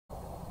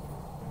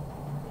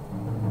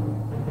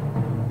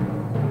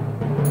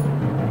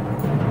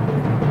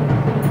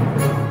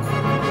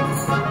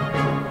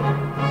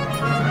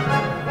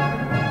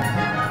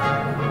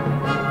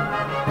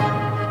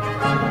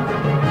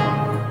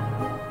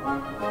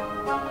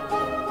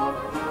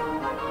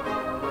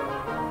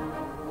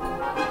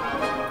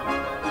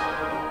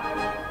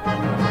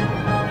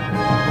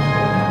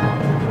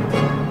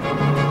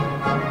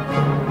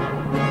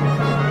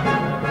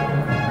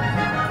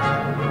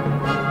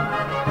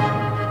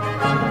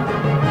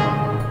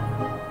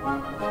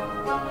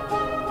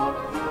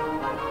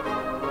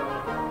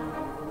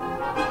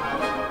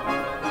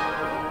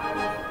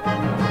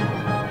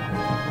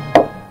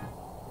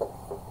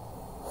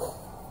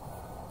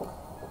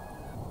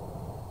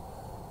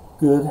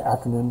Good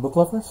afternoon, book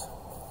lovers.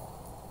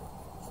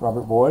 It's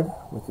Robert Boyd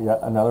with yet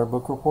another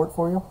book report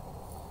for you.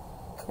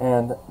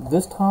 And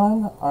this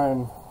time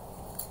I'm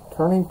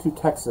turning to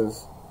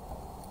Texas.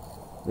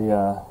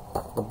 The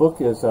book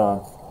is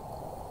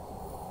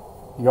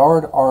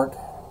Yard Art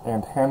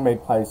and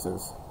Handmade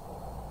Places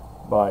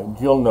by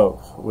Jill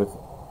Nokes with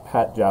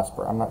Pat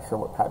Jasper. I'm not sure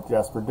what Pat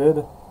Jasper did.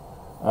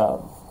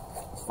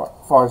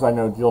 As far as I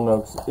know, Jill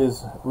Nokes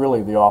is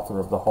really the author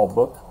of the whole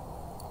book.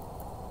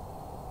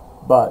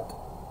 But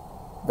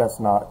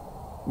that's not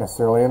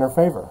necessarily in her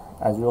favor,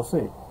 as you'll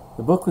see.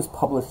 The book was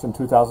published in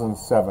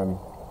 2007,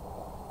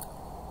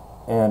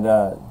 and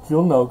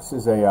Jill Nokes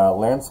is a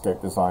landscape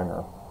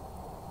designer,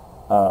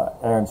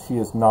 and she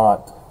is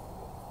not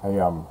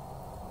a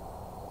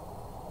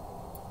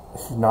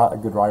she's not a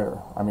good writer.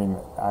 I mean,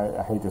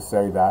 I hate to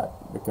say that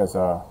because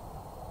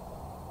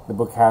the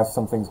book has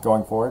some things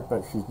going for it,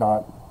 but she's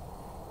not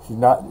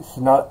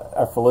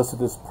a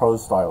felicitous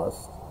prose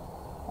stylist.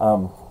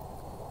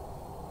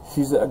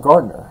 She's a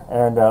gardener,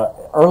 and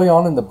early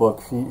on in the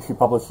book, she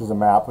publishes a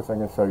map, which I'm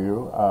going to show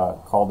you,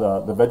 called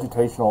the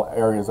Vegetational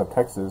Areas of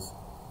Texas.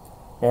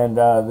 And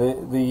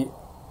the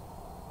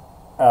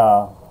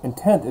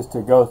intent is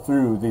to go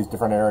through these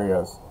different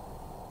areas,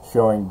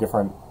 showing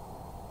different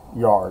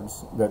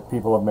yards that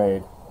people have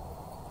made.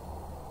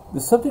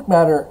 The subject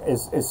matter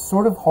is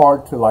sort of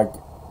hard to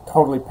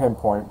totally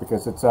pinpoint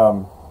because it's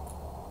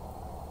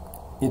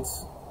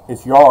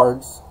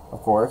yards,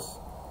 of course,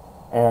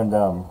 and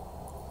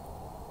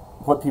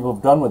what people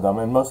have done with them,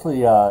 and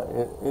mostly,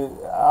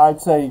 I'd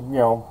say,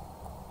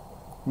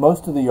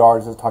 most of the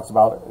yards it talks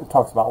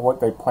about what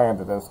they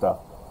planted and stuff,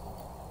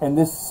 and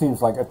this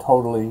seems like a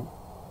totally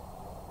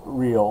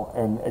real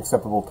and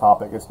acceptable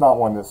topic. It's not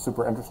one that's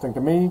super interesting to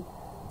me,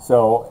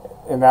 so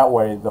in that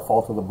way, the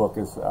fault of the book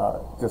is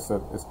just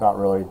that it's not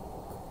really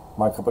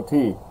my cup of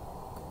tea.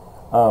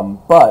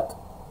 But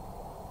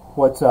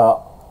what's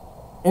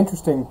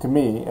interesting to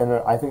me, and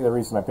I think the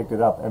reason I picked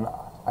it up, and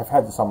I've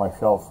had this on my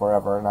shelf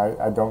forever, and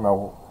I don't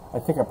know, I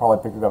think I probably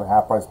picked it up at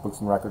Half Price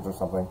Books and Records or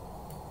something,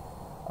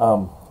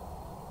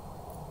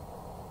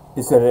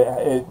 is that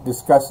it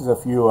discusses a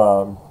few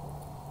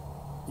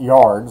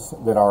yards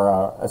that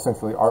are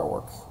essentially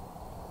artworks.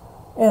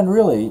 And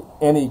really,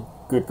 any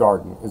good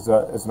garden is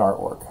an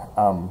artwork.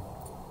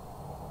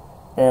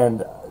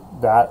 And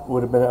that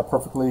would have been a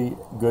perfectly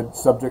good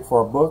subject for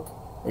a book,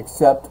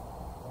 except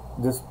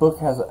this book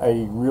has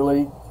a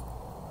really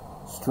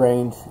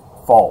strange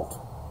fault.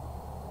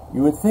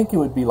 You would think it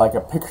would be like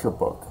a picture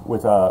book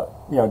with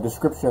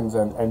descriptions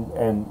and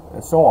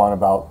so on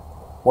about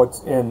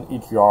what's in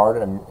each yard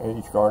and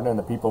each garden and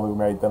the people who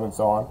made them and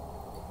so on.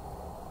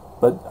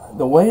 But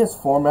the way it's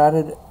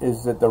formatted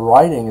is that the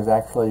writing is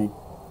actually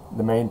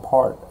the main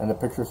part, and the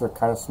pictures are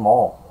kind of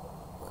small,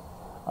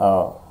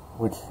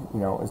 which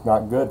is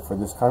not good for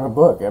this kind of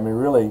book. I mean,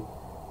 really,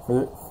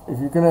 if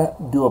you're going to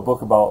do a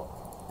book about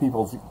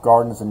people's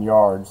gardens and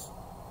yards,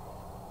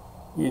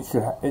 it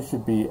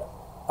should be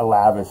a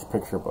lavish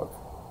picture book.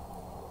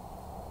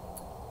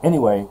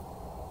 Anyway,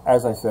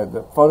 as I said,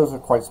 the photos are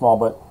quite small,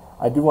 but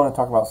I do want to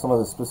talk about some of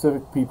the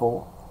specific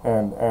people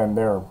and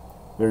their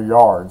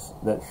yards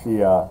that she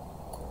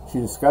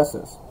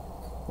discusses.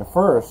 And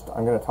first,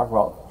 I'm going to talk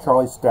about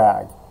Charlie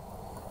Stagg.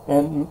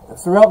 And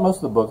throughout most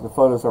of the book, the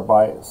photos are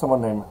by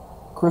someone named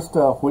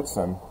Krista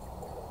Whitson,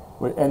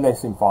 and they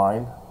seem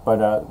fine.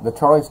 But the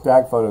Charlie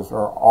Stagg photos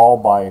are all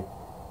by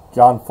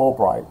John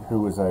Fulbright,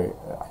 who was I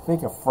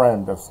think a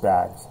friend of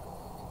Stagg's.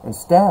 And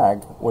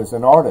Stagg was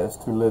an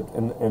artist who lived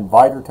in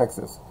Vidor,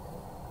 Texas,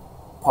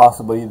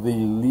 possibly the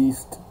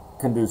least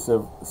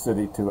conducive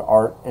city to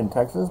art in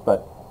Texas,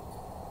 but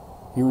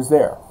he was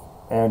there.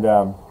 And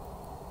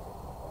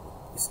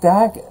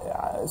Stagg,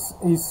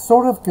 he's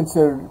sort of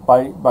considered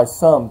by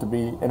some to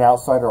be an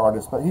outsider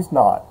artist, but he's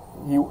not.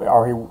 He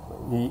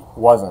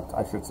wasn't,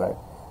 I should say.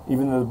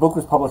 Even though the book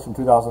was published in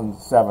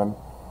 2007,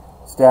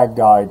 Stagg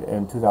died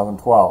in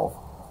 2012.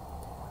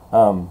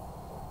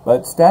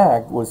 But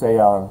Stagg was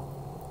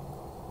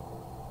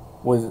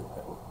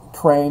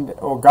trained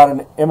or got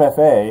an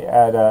MFA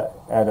at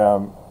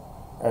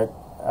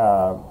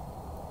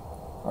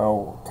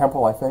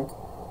Temple, I think.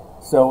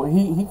 So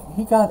he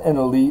got an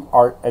elite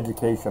art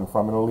education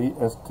from an elite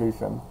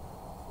institution,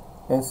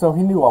 and so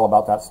he knew all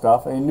about that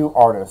stuff, and he knew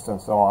artists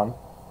and so on.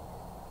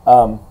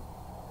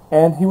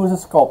 And he was a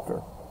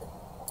sculptor,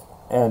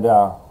 and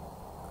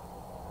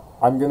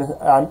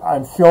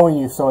I'm showing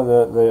you some of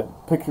the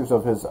pictures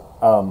of his.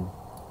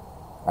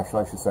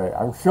 Actually, I should say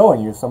I'm showing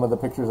you some of the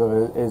pictures of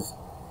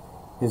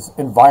his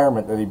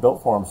environment that he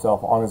built for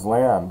himself on his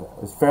land,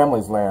 his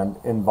family's land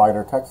in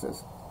Vidor,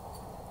 Texas.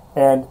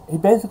 And he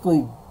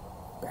basically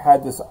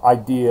had this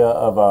idea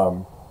of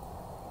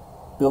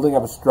building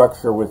up a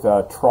structure with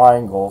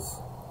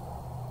triangles,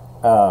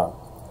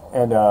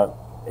 and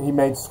he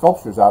made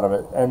sculptures out of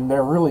it, and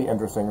they're really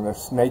interesting, and they're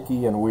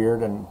snaky and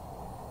weird, and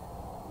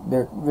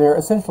they're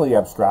essentially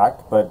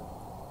abstract, but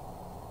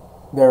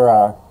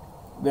they're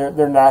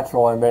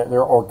natural and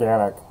they're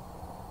organic.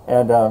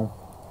 And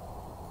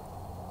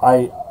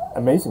I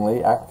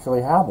amazingly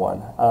actually have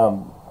one.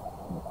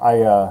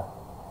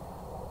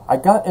 I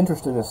got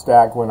interested in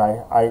Stagg when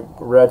I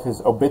read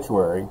his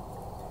obituary,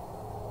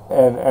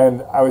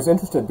 and I was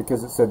interested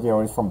because it said,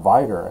 he's from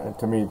Vidor, and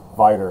to me,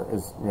 Vidor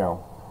is,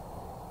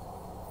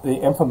 the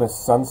infamous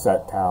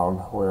sunset town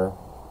where,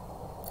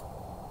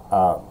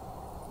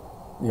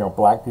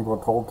 black people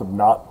are told to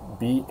not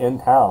be in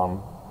town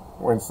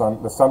when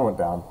the sun went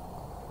down.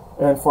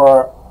 And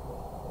for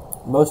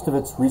most of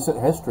its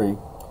recent history,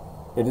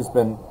 it has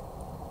been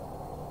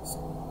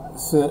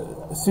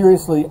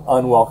seriously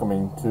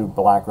unwelcoming to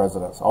black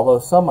residents, although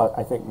some,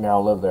 I think, now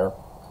live there.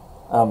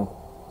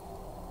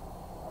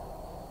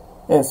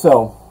 And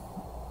so,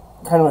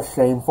 kind of a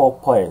shameful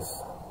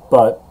place.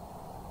 But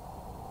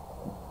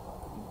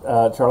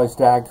Charlie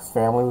Stagg's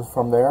family was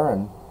from there,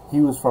 and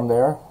he was from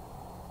there.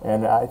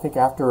 And I think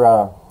after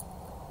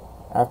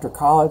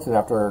college and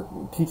after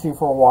teaching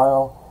for a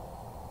while,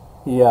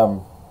 he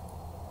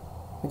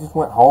just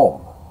went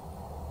home.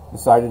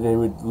 Decided he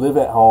would live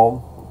at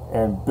home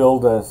and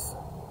build this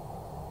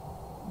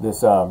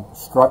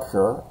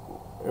structure.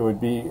 It would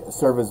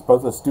serve as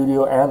both a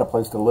studio and a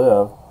place to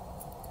live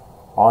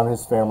on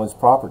his family's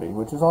property,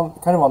 which is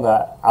kind of on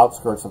the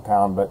outskirts of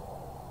town. But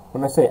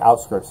when I say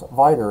outskirts,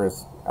 Vidor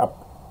is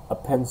a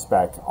pin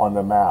speck on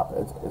the map.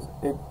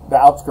 The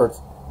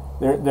outskirts.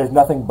 There's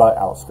nothing but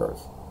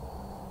outskirts.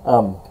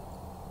 And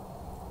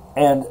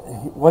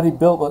what he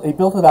built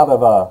it out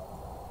of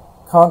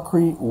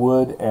concrete,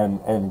 wood,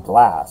 and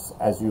glass,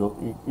 as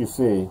you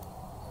see.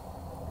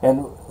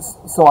 And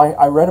so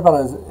I read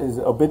about his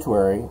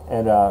obituary,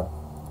 and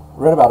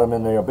read about him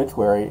in the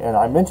obituary, and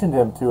I mentioned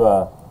him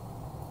to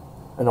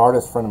an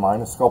artist friend of mine,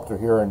 a sculptor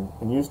here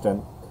in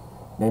Houston,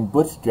 named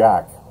Butch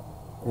Jack.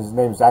 His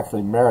name is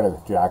actually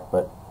Meredith Jack,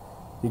 but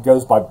he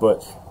goes by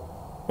Butch.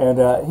 And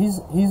I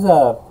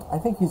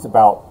think he was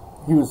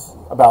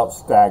about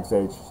Stagg's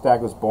age.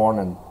 Stagg was born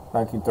in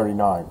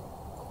 1939.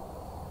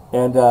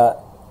 And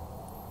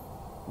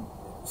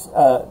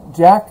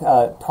Jack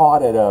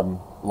taught at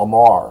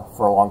Lamar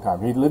for a long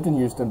time. He lived in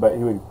Houston, but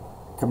he would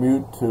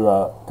commute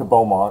to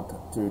Beaumont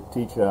to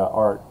teach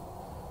art,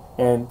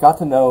 and got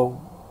to know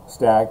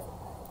Stagg.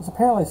 Because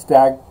apparently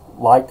Stagg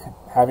liked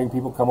having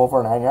people come over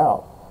and hang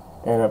out,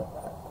 and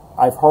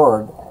I've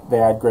heard they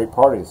had great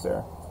parties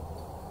there.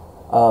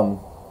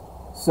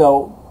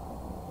 So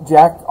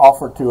Jack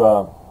offered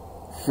to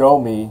show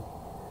me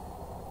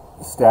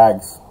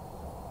Stagg's.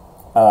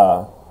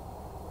 I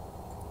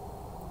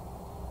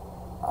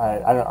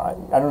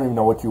don't even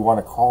know what you want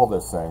to call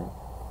this thing.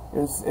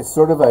 It's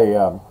sort of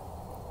a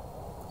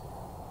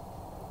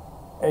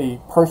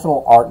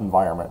personal art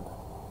environment.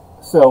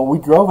 So we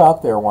drove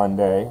out there one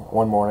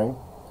morning,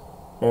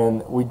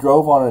 and we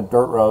drove on a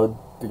dirt road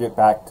to get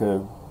back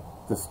to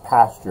this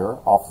pasture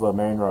off the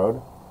main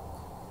road.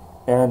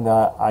 And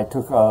I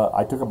took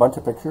a bunch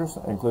of pictures,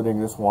 including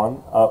this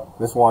one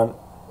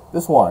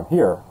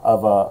here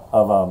of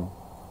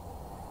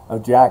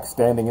Jack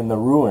standing in the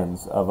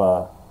ruins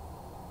of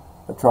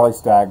Charlie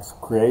Stagg's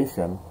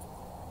creation.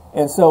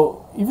 And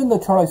so, even though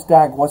Charlie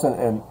Stagg wasn't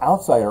an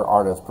outsider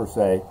artist per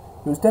se,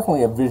 he was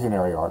definitely a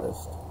visionary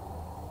artist.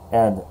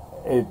 And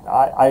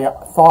I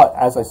thought,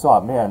 as I saw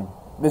it, man,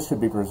 this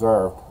should be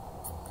preserved.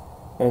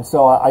 And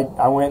so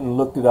I went and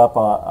looked it up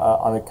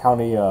on the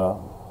county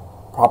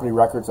property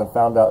records and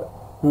found out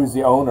who's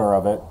the owner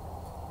of it.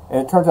 And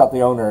it turns out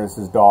the owner is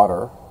his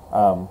daughter.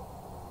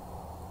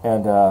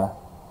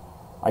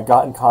 I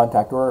got in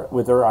contact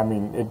with her. I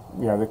mean,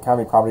 the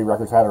county property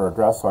records had her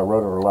address, so I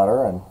wrote her a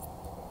letter, and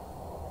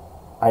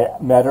I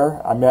met her.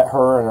 I met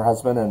her and her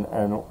husband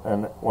and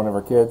one of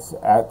her kids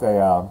at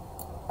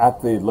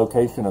the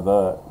location of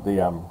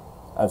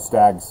of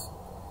Stagg's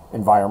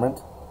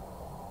environment.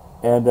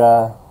 And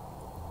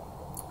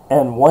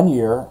 1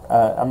 year,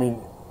 I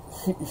mean,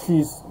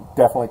 she's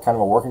definitely kind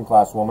of a working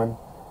class woman,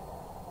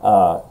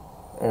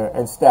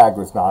 and Stagg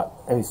was not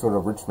any sort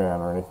of rich man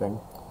or anything.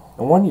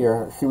 And 1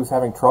 year, she was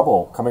having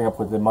trouble coming up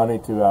with the money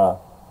to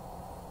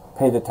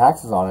pay the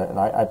taxes on it, and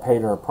I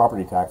paid her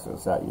property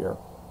taxes that year.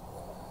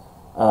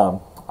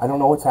 I don't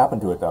know what's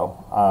happened to it,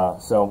 though.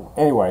 So,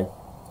 anyway,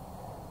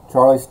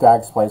 Charlie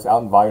Stagg's place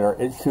out in Vidor,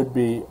 it should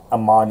be a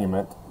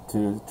monument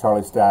to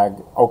Charlie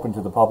Stagg, open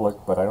to the public,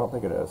 but I don't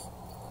think it is.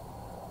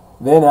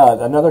 Then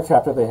another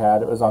chapter they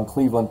had, it was on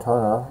Cleveland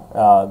Turner,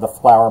 the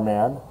flower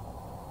man,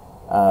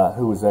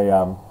 who was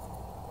an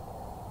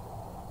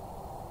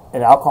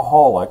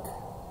alcoholic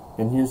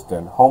in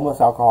Houston,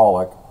 homeless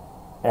alcoholic,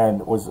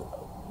 and was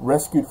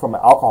rescued from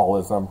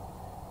alcoholism.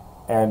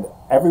 And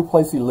every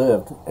place he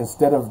lived,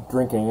 instead of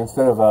drinking,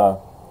 instead of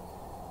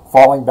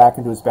falling back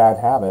into his bad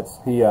habits,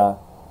 he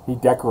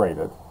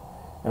decorated.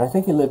 And I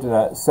think he lived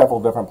in several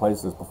different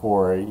places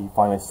before he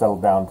finally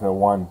settled down to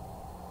one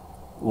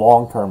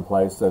long-term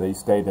place that he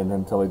stayed in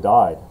until he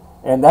died.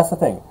 And that's the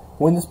thing.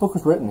 When this book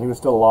was written, he was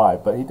still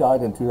alive, but he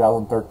died in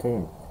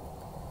 2013.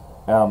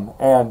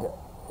 And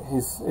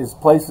his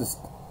place is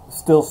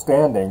still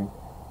standing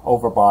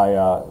over by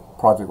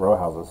Project Row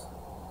Houses.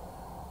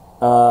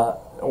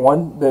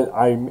 one that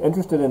I'm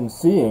interested in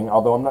seeing,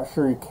 although I'm not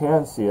sure you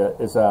can see it,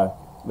 is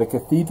the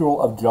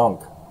Cathedral of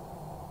Junk,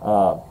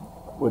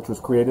 which was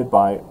created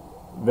by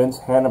Vince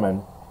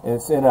Hanneman, and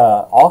it's in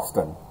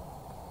Austin.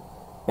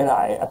 And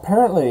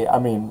apparently, I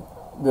mean,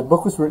 the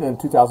book was written in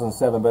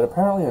 2007, but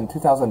apparently in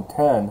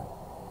 2010,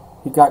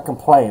 he got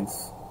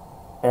complaints,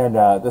 and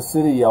the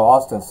city of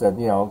Austin said,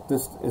 you know,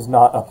 this is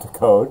not up to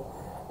code.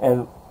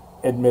 And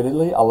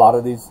admittedly, a lot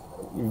of these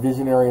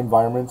visionary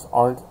environments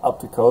aren't up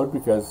to code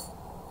because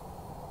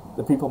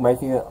the people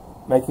making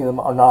them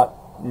are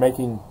not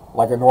making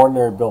like an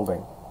ordinary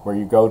building where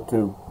you go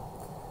to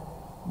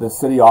the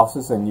city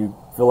office and you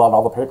fill out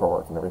all the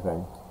paperwork and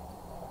everything.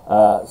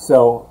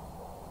 So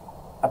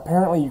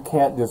apparently you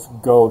can't just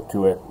go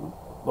to it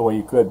the way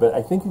you could, but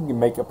I think you can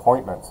make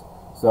appointments.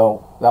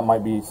 So that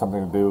might be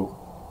something to do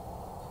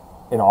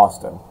in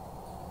Austin.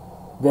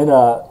 Then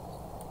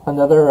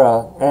another,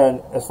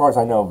 and as far as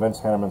I know, Vince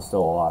Hanneman's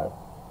still alive.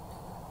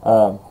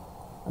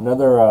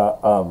 Another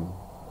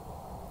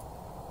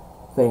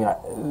thing,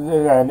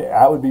 and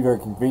that would be very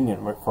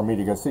convenient for me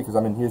to go see because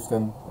I'm in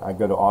Houston. I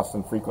go to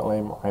Austin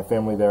frequently. I have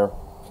family there.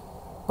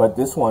 But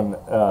this one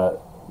that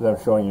I'm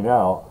showing you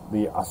now,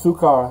 the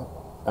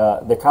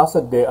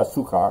Casa de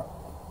Azúcar,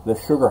 the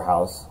Sugar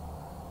House,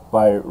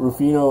 by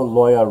Rufino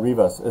Loya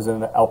Rivas, is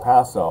in El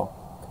Paso.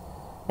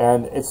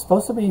 And it's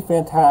supposed to be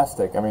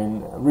fantastic. I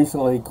mean,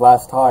 recently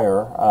Glass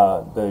Tire,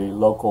 the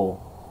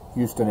local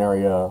Houston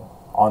area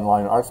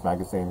online arts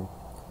magazine,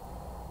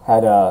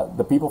 had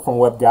the people from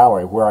Web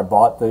Gallery, where I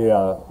bought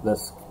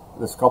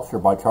the sculpture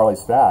by Charlie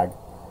Stagg,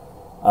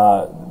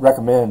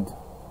 recommend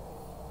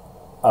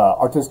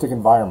artistic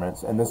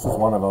environments, and this was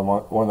one of them,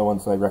 one of the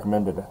ones they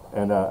recommended.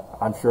 And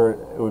I'm sure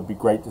it would be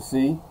great to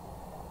see,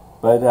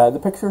 but the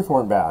pictures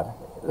weren't bad.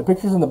 The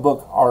pictures in the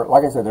book are,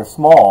 like I said, they're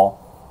small,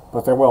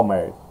 but they're well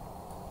made.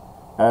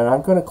 And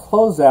I'm going to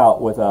close out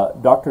with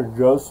Dr.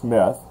 Joe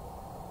Smith,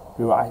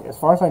 who, as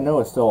far as I know,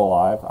 is still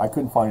alive. I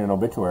couldn't find an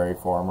obituary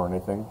for him or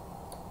anything.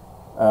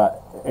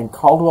 In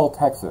Caldwell,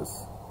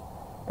 Texas.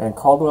 And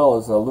Caldwell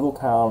is a little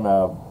town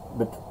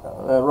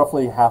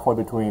roughly halfway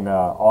between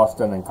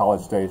Austin and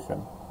College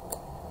Station.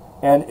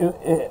 And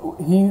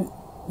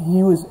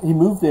he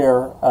moved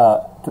there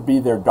to be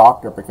their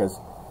doctor because,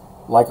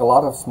 like a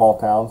lot of small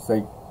towns,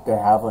 they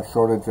have a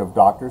shortage of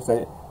doctors.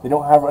 They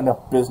don't have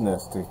enough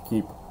business to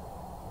keep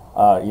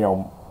you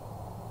know,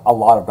 a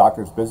lot of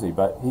doctors busy.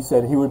 But he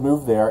said he would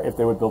move there if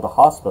they would build a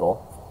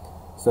hospital.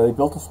 So they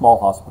built a small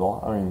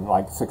hospital, I mean,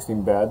 like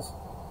 16 beds.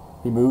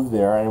 He moved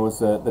there, and it was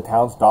the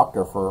town's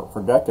doctor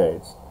for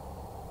decades.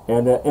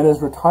 And in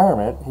his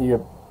retirement, he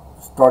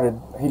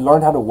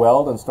learned how to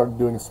weld and started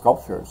doing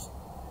sculptures.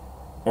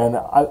 And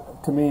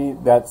to me,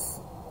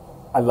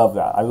 I love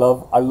that. I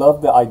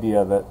love the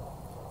idea that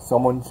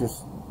someone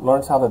just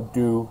learns how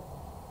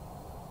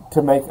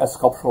to make a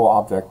sculptural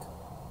object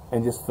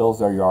and just fills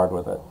their yard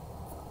with it.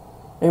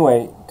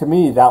 Anyway, to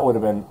me, that would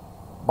have been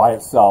by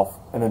itself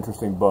an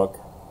interesting book,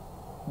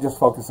 just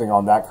focusing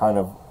on that kind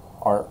of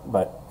art.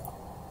 But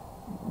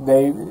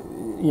they,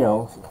 you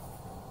know,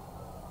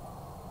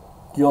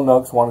 Jill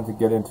Nokes wanted to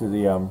get into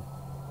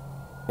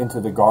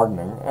the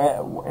gardening,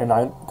 and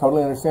I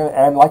totally understand.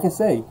 And like I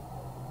say,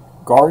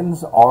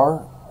 gardens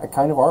are a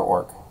kind of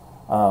artwork,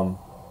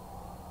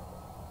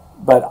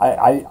 but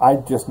I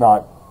just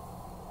not.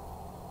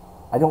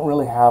 I don't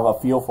really have a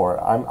feel for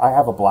it. I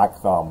have a black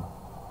thumb.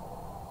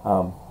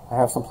 I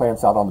have some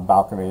plants out on the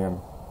balcony,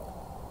 and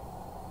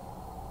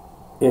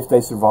if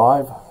they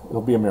survive,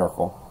 it'll be a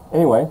miracle.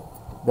 Anyway,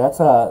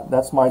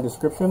 that's my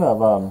description of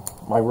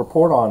my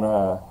report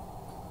on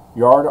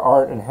yard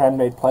art and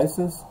handmade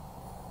places.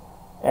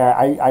 And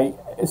I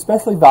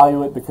especially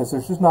value it because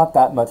there's just not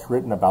that much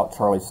written about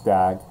Charlie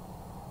Stagg,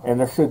 and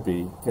there should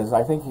be, because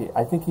I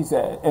think he's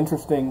an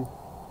interesting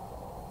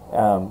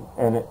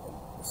and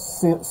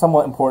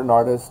somewhat important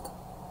artist,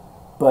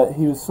 but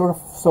he was sort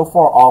of so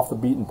far off the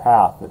beaten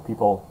path that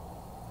people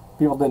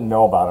didn't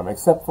know about him,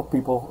 except for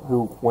people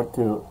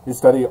who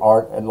study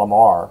art at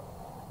Lamar,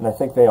 and I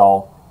think they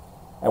all,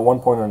 at one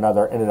point or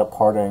another, ended up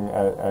partying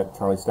at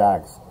Charlie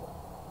Stagg's.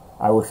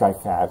 I wish I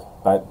had,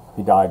 but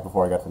he died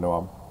before I got to know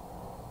him.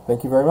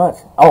 Thank you very much.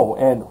 Oh,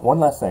 and one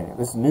last thing.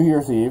 This is New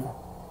Year's Eve.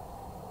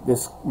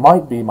 This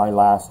might be my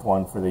last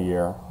one for the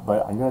year,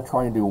 but I'm going to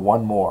try and do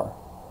one more.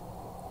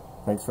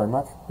 Thanks very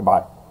much.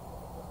 Goodbye.